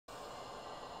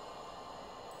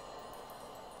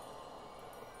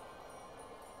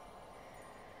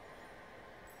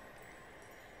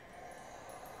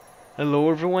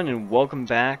Hello everyone and welcome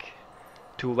back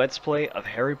to a Let's Play of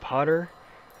Harry Potter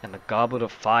and the Goblet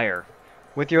of Fire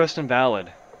with your host Invalid.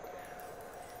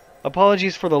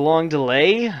 Apologies for the long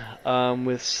delay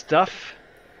with stuff,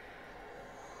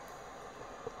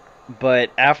 but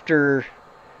after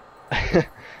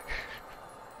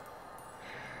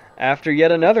after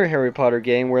yet another Harry Potter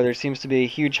game where there seems to be a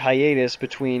huge hiatus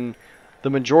between the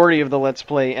majority of the Let's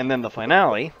Play and then the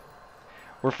finale,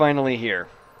 we're finally here.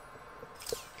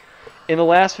 In the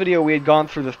last video, we had gone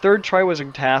through the third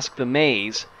Triwizard task, the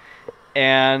maze,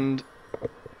 and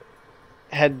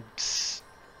had...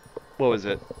 what was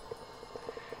it?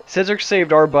 Cedric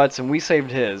saved our butts and we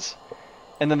saved his,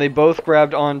 and then they both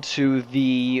grabbed onto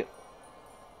the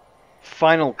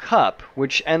final cup,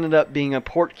 which ended up being a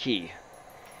port key,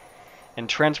 and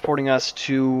transporting us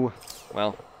to,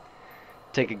 well,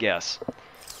 take a guess.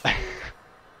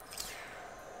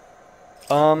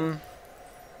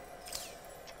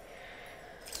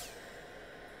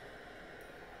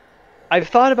 I've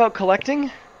thought about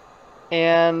collecting,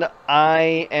 and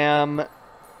I am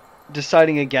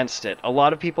deciding against it. A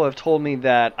lot of people have told me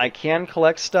that I can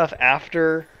collect stuff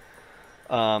after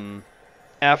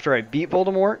after I beat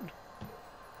Voldemort,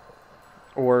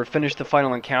 or finish the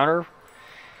final encounter.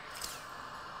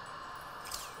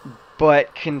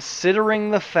 But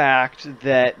considering the fact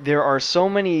that there are so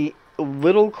many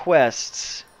little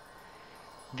quests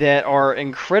that are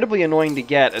incredibly annoying to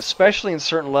get, especially in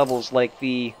certain levels, like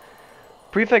the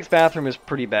Prefect's bathroom is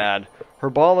pretty bad.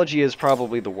 Herbology is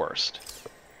probably the worst.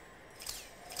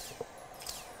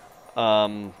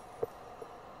 I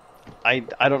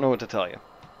don't know what to tell you.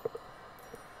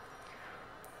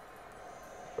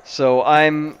 So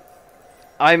I'm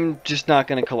just not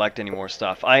going to collect any more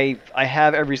stuff. I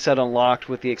have every set unlocked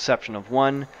with the exception of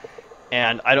one,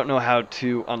 and I don't know how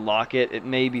to unlock it. It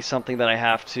may be something that I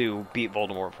have to beat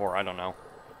Voldemort for. I don't know.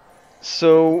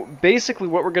 So basically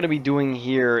what we're going to be doing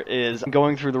here is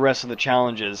going through the rest of the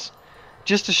challenges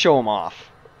just to show them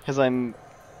off, because I'm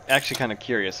actually kind of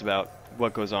curious about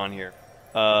what goes on here.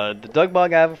 The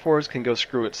Dugbog Avifors can go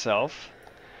screw itself.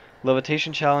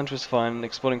 Levitation Challenge was fun.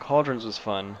 Exploding Cauldrons was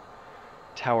fun.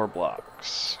 Tower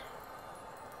Blocks.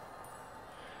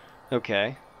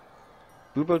 Okay.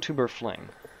 Bubotuber Fling.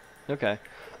 Okay.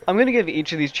 I'm going to give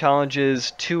each of these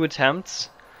challenges 2 attempts.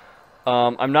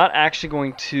 I'm not actually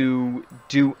going to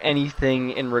do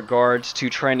anything in regards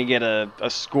to trying to get a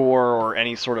score or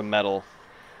any sort of medal.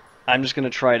 I'm just going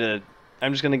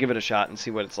to give it a shot and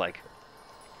see what it's like.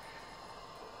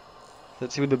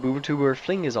 Let's see what the Bubotuber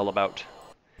Fling is all about.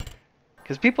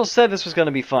 Because people said this was going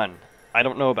to be fun. I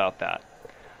don't know about that.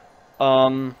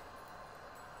 I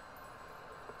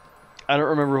don't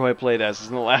remember who I played as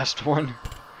in the last one.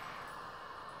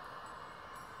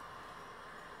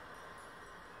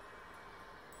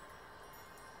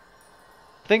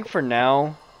 I think for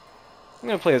now, I'm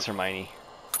going to play as Hermione.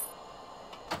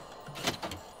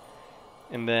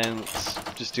 And then let's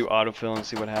just do autofill and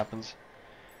see what happens.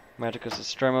 Magicus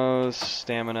Estremos,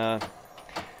 Stamina.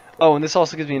 Oh, and this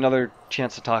also gives me another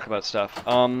chance to talk about stuff.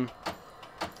 A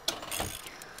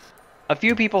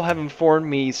few people have informed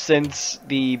me since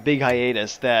the big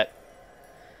hiatus that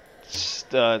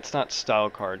it's not style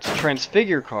cards,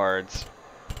 transfigure cards.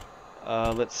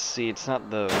 Let's see, it's not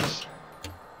those.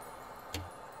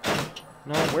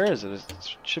 No, where is it?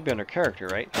 It should be under character,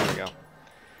 right? Here we go.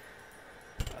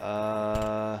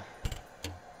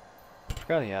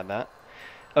 Forgot he had that.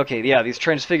 Okay, yeah, these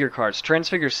transfigure cards.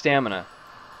 Transfigure Stamina.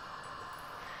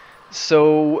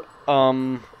 So,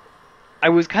 I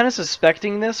was kind of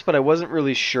suspecting this, but I wasn't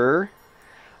really sure.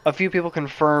 A few people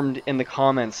confirmed in the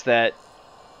comments that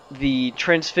the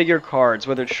transfigure cards,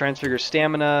 whether it's Transfigure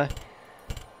Stamina,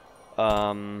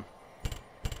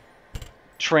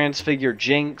 Transfigure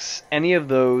Jinx, any of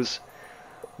those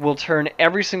will turn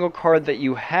every single card that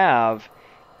you have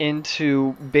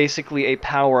into basically a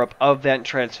power-up of that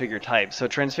Transfigure type. So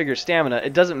Transfigure Stamina,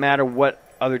 it doesn't matter what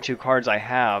other 2 cards I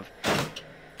have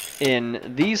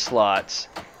in these slots.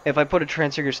 If I put a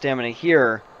Transfigure Stamina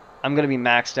here, I'm going to be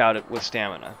maxed out with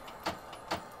Stamina.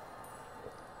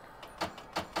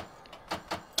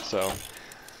 So,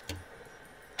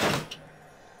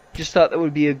 just thought that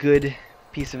would be a good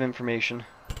piece of information.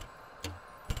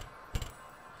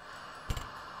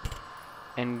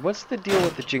 And what's the deal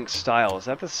with the Jinx style? Is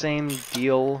that the same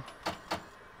deal?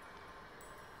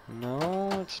 No,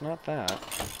 it's not that.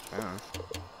 Oh.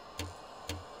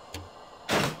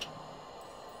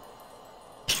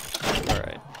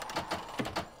 Alright.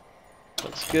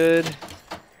 Looks good.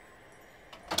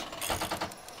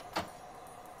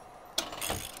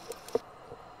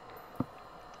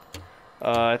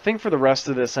 I think for the rest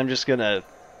of this, I'm just gonna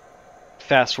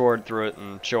fast forward through it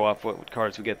and show off what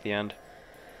cards we get at the end.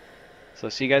 So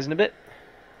see you guys in a bit.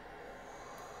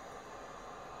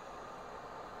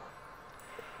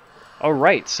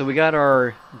 Alright, so we got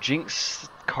our Jinx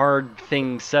card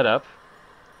thing set up.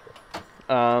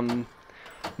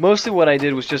 Mostly what I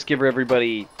did was just give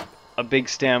everybody a big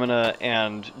stamina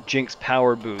and Jinx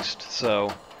power boost,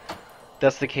 so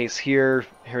that's the case here.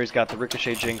 Harry's got the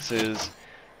Ricochet Jinxes.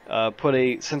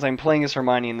 Since I'm playing as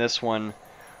Hermione in this one,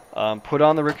 put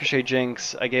on the Ricochet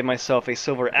Jinx. I gave myself a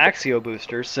Silver Axio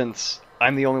booster since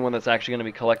I'm the only one that's actually going to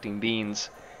be collecting beans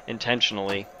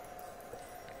intentionally.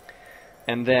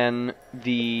 And then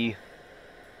the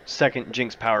second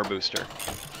Jinx power booster.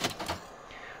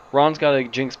 Ron's got a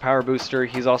Jinx power booster.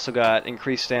 He's also got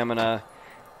increased stamina.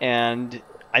 And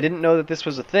I didn't know that this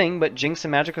was a thing, but Jinx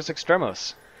and Magicus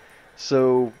Extremos.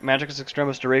 So Magicus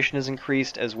Extremos duration is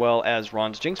increased, as well as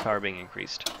Ron's Jinx power being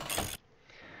increased.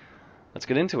 Let's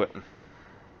get into it.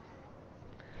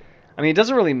 I mean, it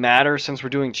doesn't really matter since we're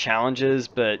doing challenges,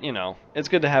 but, you know, it's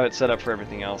good to have it set up for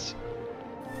everything else.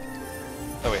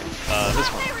 Oh wait, this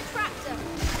one.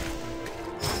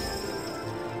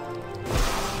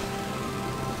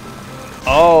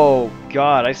 Oh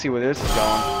god, I see where this is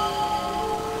going.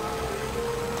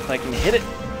 If I can hit it,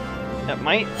 that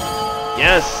might.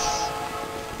 Yes!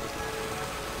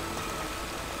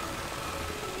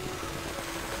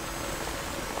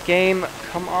 Game,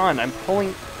 come on, I'm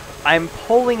pulling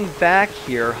back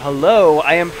here. Hello,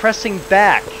 I am pressing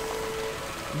back.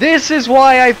 This is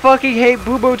why I fucking hate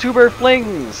Boobo-Tuber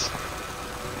Flings!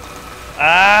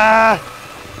 Ah!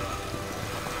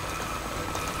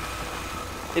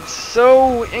 It's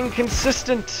so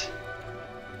inconsistent!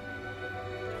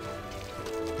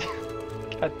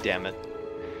 God damn it.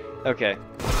 Okay.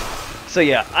 So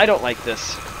yeah, I don't like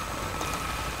this.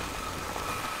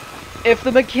 If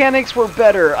the mechanics were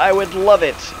better, I would love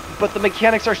it. But the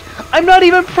mechanics are... I'm not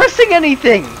even pressing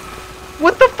anything!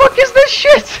 What the fuck is this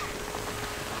shit?!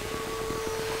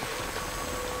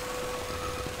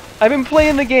 I've been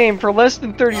playing the game for less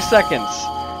than 30 seconds,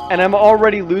 and I'm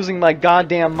already losing my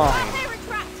goddamn mind.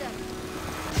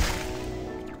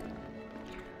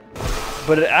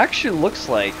 But it actually looks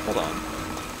like... Hold on.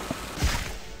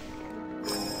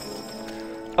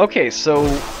 Okay, so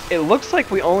it looks like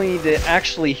we only need to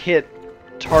actually hit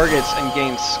targets and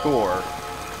gain score.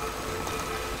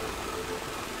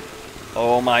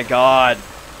 Oh my god.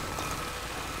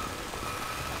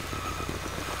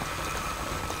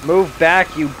 Move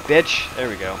back, you bitch. There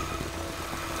we go.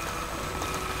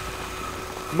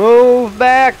 Move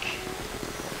back!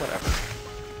 Whatever.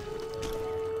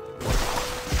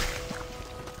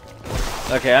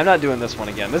 Okay, I'm not doing this one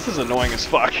again. This is annoying as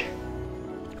fuck.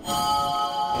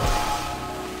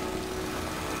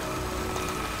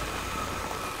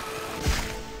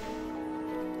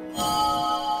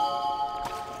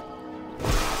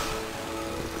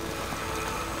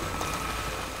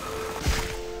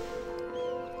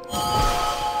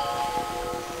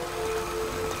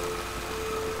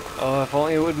 Oh, if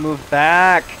only it would move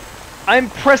back. I'm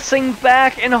pressing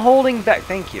back and holding back.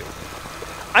 Thank you.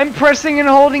 I'm pressing and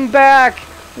holding back.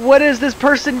 What is this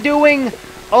person doing?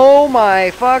 Oh my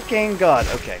fucking god.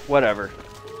 Okay, whatever.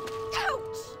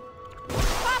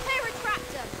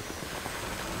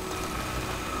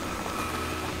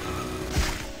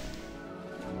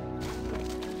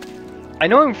 I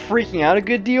know I'm freaking out a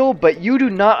good deal, but you do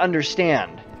not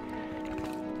understand.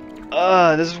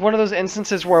 This is one of those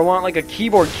instances where I want like a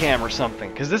keyboard cam or something,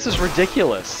 because this is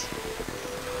ridiculous.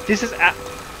 This is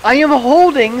I am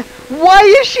holding. Why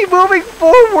is she moving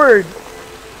forward?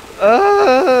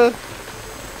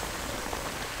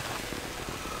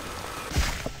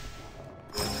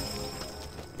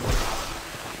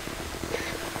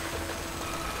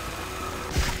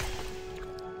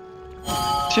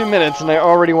 2 minutes and I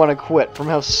already want to quit from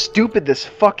how stupid this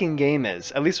fucking game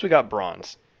is. At least we got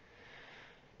bronze.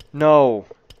 No,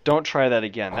 don't try that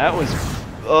again. That was...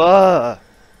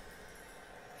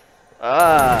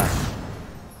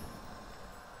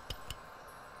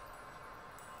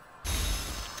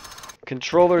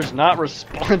 Controller's not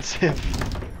responsive.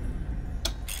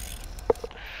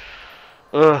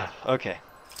 Okay.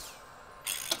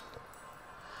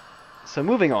 So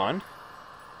moving on.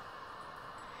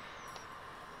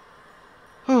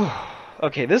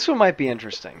 Okay, this one might be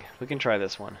interesting. We can try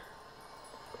this one.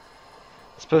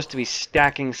 It's supposed to be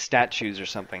stacking statues or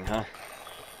something, huh?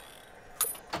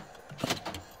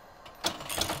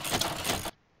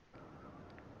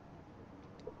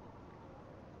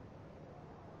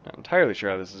 Not entirely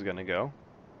sure how this is gonna go.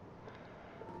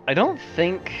 I don't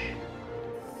think...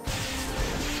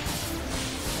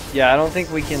 Yeah, I don't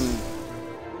think we can...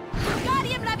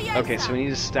 Okay, so we need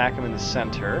to stack them in the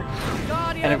center.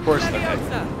 And of course, okay.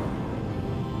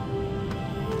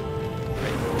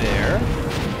 Right there.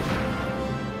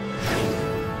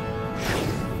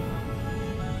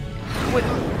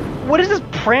 What is this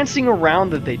prancing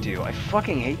around that they do? I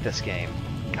fucking hate this game.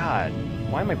 God,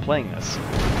 why am I playing this?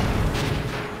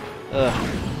 Ugh.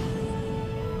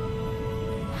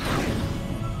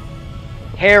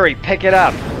 Harry, pick it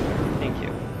up! Thank you.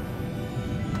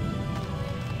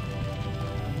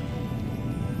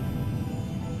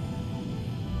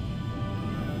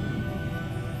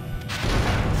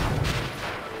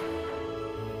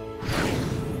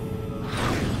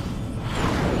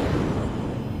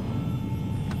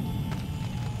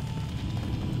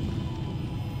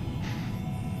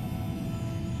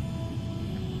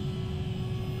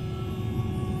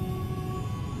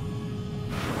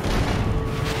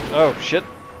 Oh, shit.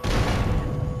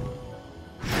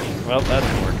 Well, that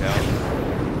didn't work out.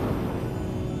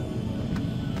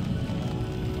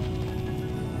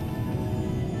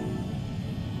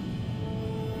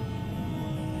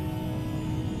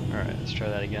 Alright, let's try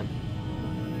that again.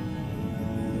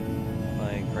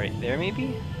 Like, right there,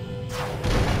 maybe?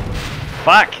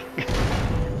 Fuck!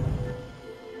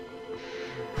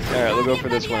 Alright, we'll go for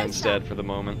this one instead for the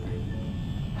moment.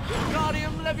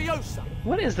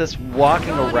 What is this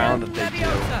walking around that they do?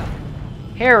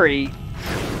 Harry!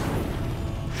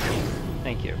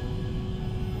 Thank you.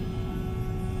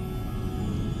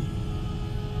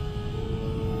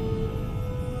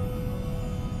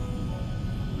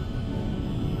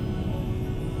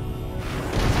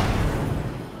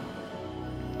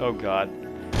 Oh god.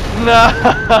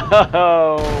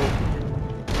 No!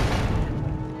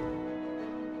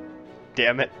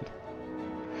 Damn it.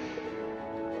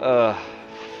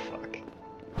 Fuck.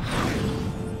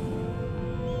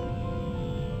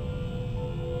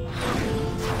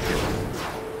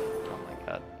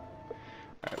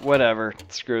 Alright, whatever.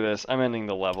 Screw this. I'm ending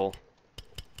the level.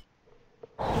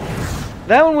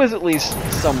 That one was at least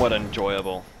somewhat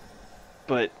enjoyable.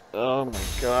 But, oh my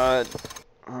god.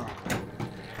 Ugh.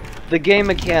 The game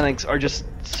mechanics are just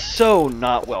so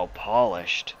not well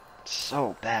polished.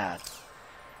 So bad.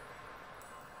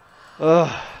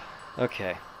 Ugh.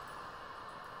 Okay.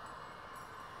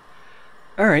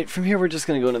 Alright, from here we're just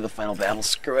gonna go into the final battle.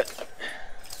 Screw it.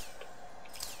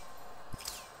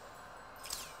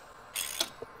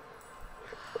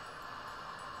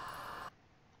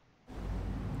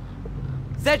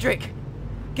 Cedric!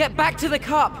 Get back to the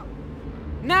cup!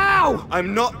 Now!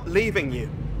 I'm not leaving you.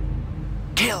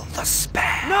 Kill the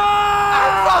spare. No!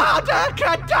 Avada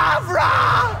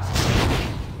Kedavra!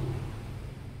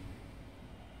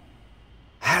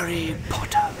 Harry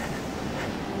Potter,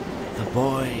 the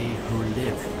boy who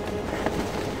lived.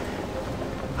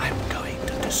 I'm going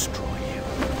to destroy you.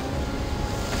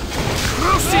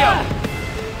 Crucio!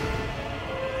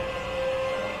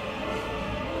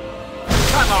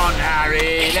 Come on,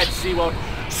 Harry. Let's see what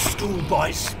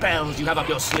schoolboy spells you have up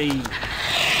your sleeve.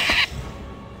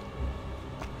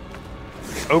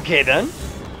 Okay then.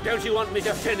 Don't you want me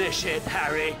to finish it,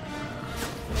 Harry?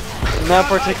 Not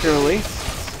particularly.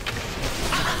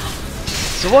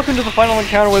 So welcome to the final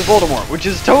encounter with Voldemort, which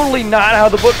is totally not how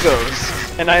the book goes.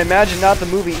 And I imagine not the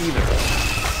movie either.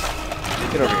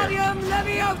 Get over here.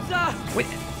 Wait.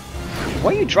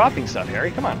 Why are you dropping stuff,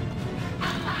 Harry? Come on.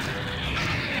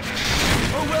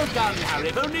 Oh, well done, Harry.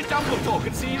 If only Dumbledore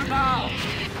can see you now.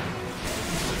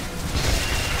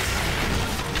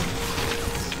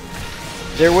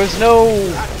 There was no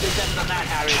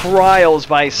trials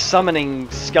by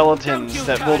summoning skeletons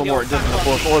that Voldemort did in the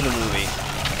book or the movie.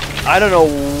 I don't know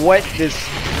what this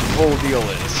whole deal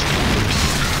is.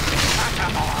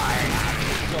 Come on,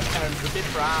 your parents are a bit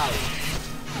proud.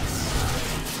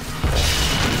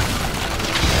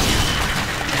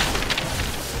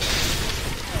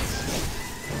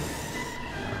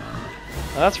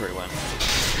 Oh, that's where he went.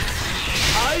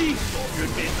 I thought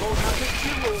you'd been called out to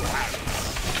kill, Harry.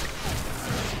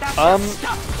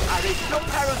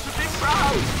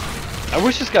 I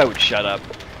wish this guy would shut up.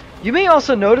 You may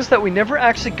also notice that we never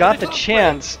actually got the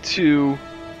chance to...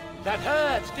 That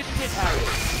hurts, didn't it,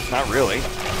 Harry? Not really.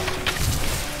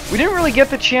 We didn't really get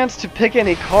the chance to pick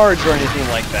any cards or anything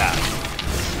like that.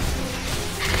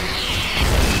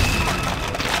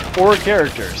 Or a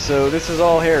character, so this is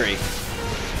all Harry.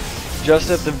 Just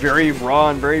at the very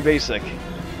raw and very basic.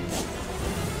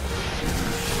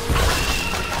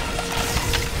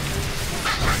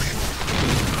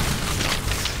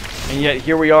 And yet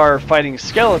here we are fighting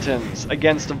skeletons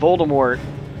against a Voldemort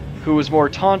who is more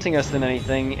taunting us than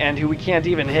anything and who we can't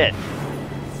even hit.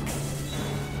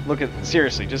 Look at,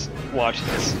 seriously, just watch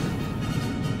this.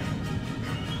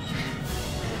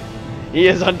 He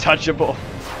is untouchable.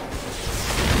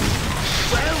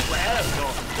 Well, well,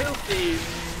 your filthy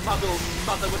muggle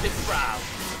mother with its brow.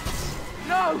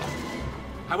 No!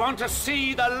 I want to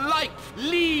see the light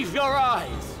leave your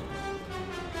eyes.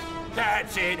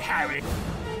 That's it, Harry.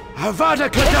 Avada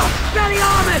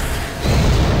Kedavra!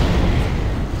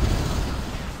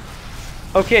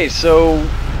 Okay, so,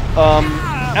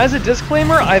 as a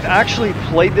disclaimer, I've actually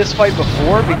played this fight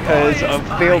before because of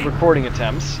failed recording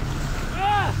attempts.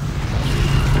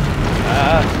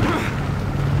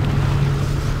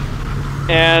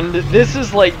 And this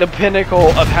is like the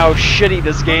pinnacle of how shitty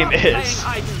this game is.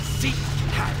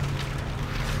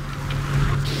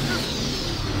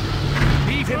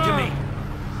 Leave him to me.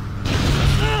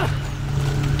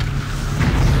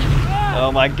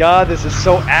 Oh my god, this is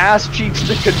so ass cheeks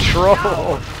to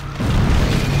control.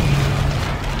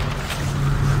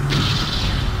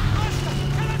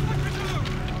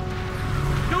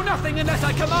 Do nothing unless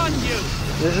I command you.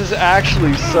 This is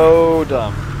actually so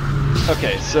dumb.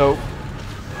 Okay, so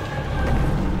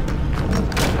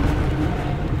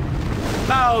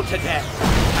Bow to death,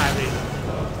 Harry.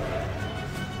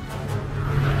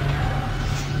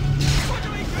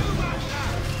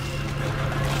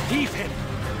 Leave him.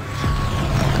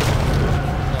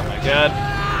 oh my god.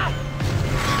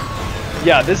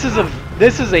 Yeah, this is a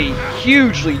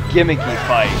hugely gimmicky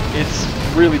fight. It's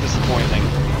really disappointing.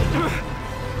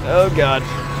 Oh god.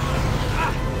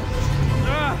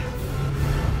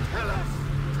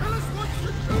 Tell us what to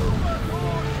do, my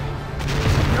lord.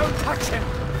 Don't touch him.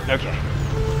 Okay.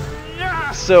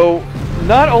 So,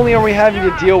 not only are we having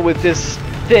to deal with this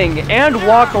thing and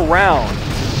walk around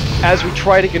as we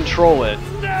try to control it.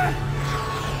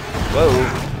 Whoa.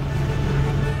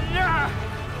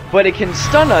 But it can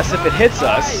stun us if it hits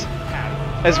us,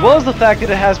 as well as the fact that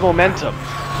it has momentum.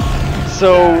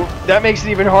 So, that makes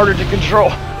it even harder to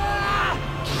control.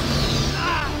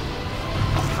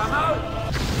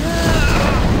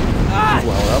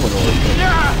 Well, that was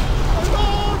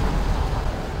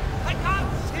I can't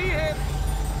see him.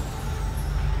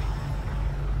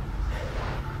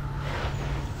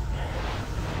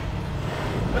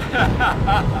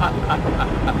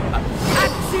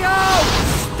 Accio!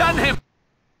 Stun him!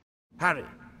 Harry!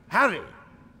 Harry!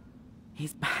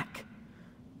 He's back.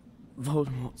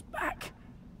 Voldemort's back.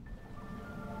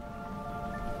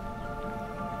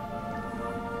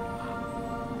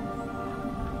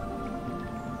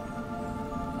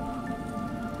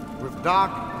 With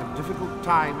dark and difficult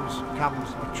times comes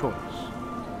a choice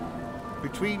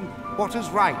between what is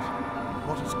right and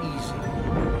what is easy.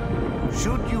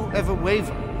 Should you ever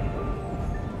waver,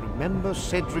 remember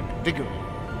Cedric Diggory,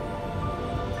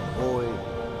 a boy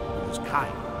who was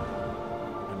kind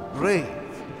and brave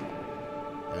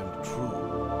and true.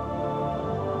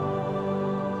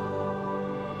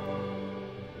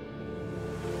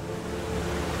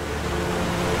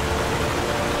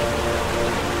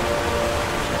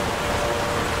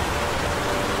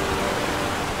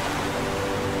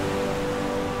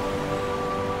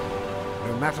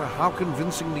 No matter how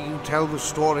convincingly you tell the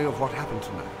story of what happened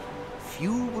tonight,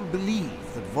 few will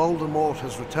believe that Voldemort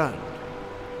has returned.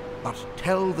 But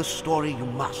tell the story you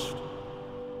must.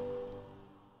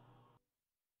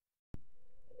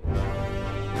 Oh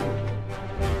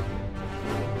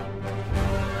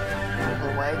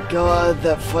my god,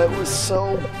 that fight was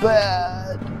so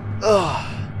bad.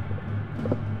 Ugh.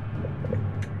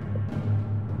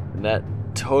 And that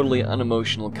totally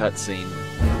unemotional cutscene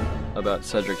about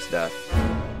Cedric's death.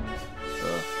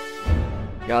 Ugh.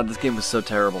 God, this game was so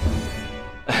terrible.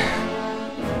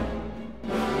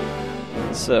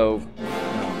 So, oh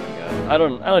my god, I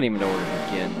don't even know where to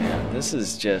begin, man. This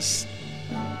was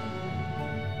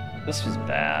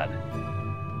bad.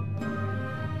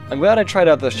 I'm glad I tried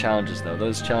out those challenges though.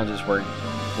 Those challenges weren't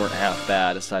half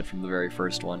bad, aside from the very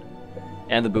first one,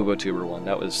 and the Bubotuber one.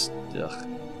 That was ugh.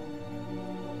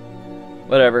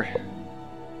 Whatever.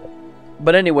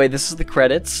 But anyway, this is the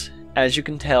credits, as you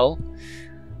can tell.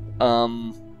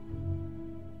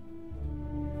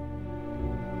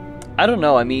 I don't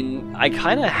know, I mean, I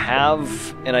kind of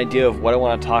have an idea of what I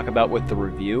want to talk about with the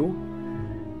review.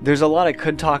 There's a lot I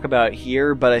could talk about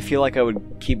here, but I feel like I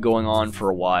would keep going on for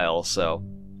a while, so...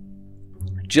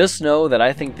 Just know that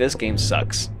I think this game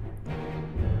sucks.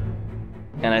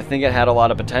 And I think it had a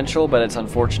lot of potential, but it's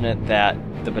unfortunate that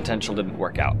the potential didn't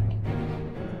work out.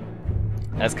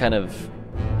 That's kind of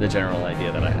the general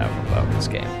idea that I have about this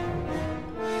game.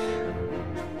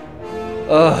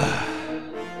 Ugh.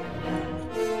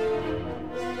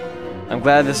 I'm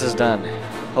glad this is done.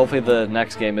 Hopefully the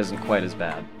next game isn't quite as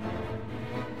bad.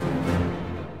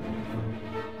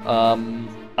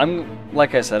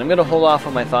 like I said, I'm gonna hold off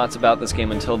on my thoughts about this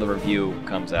game until the review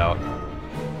comes out,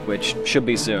 which should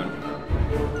be soon.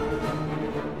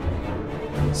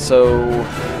 So,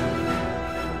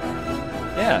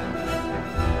 yeah.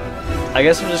 I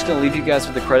guess I'm just gonna leave you guys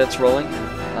with the credits rolling,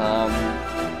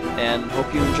 and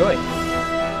hope you enjoy.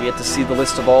 You get to see the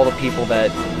list of all the people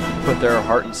that put their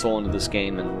heart and soul into this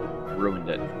game and ruined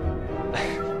it.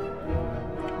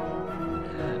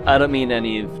 I don't mean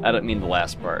the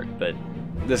last part, but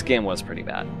this game was pretty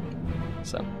bad.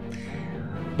 So,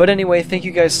 but anyway, thank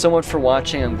you guys so much for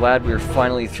watching. I'm glad we were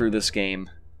finally through this game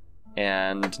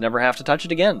and never have to touch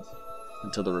it again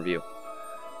until the review.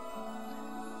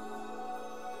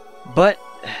 But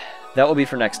that will be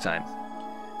for next time.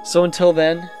 So until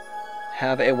then,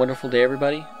 have a wonderful day,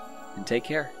 everybody, and take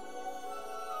care.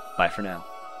 Bye for now.